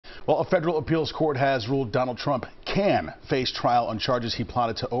Well, a federal appeals court has ruled Donald Trump can face trial on charges he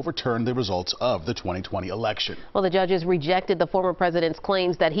plotted to overturn the results of the 2020 election. Well, the judges rejected the former president's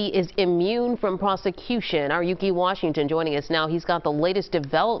claims that he is immune from prosecution. Our Yuki Washington joining us now. He's got the latest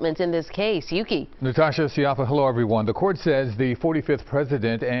developments in this case. Yuki. Natasha Siafa, hello everyone. The court says the 45th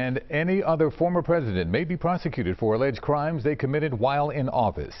president and any other former president may be prosecuted for alleged crimes they committed while in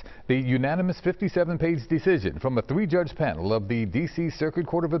office. The unanimous 57-page decision from a 3-judge panel of the D.C. Circuit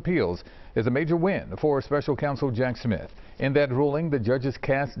Court of Appeals is a major win for special counsel Jack Smith. In that ruling, the judges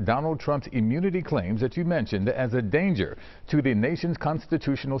cast Donald Trump's immunity claims that you mentioned as a danger to the nation's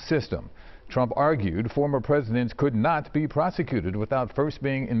constitutional system. Trump argued former presidents could not be prosecuted without first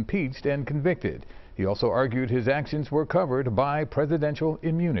being impeached and convicted. He also argued his actions were covered by presidential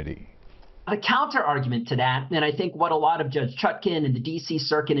immunity. A counter argument to that, and I think what a lot of Judge Chutkan and the D.C.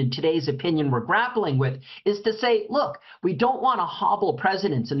 Circuit in today's opinion were grappling with, is to say, look, we don't want to hobble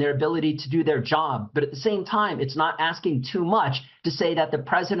presidents and their ability to do their job, but at the same time, it's not asking too much to say that the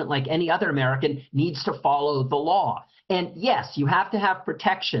president, like any other American, needs to follow the law. And yes, you have to have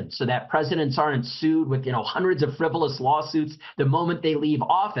protection so that presidents aren't sued with, hundreds of frivolous lawsuits the moment they leave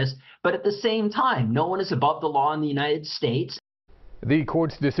office. But at the same time, no one is above the law in the United States. The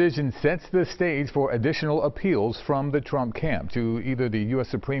court's decision sets the stage for additional appeals from the Trump camp to either the U.S.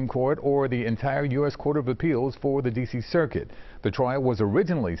 Supreme Court or the entire U.S. Court of Appeals for the D.C. Circuit. The trial was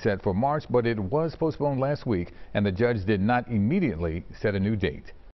originally set for March, but it was postponed last week, and the judge did not immediately set a new date.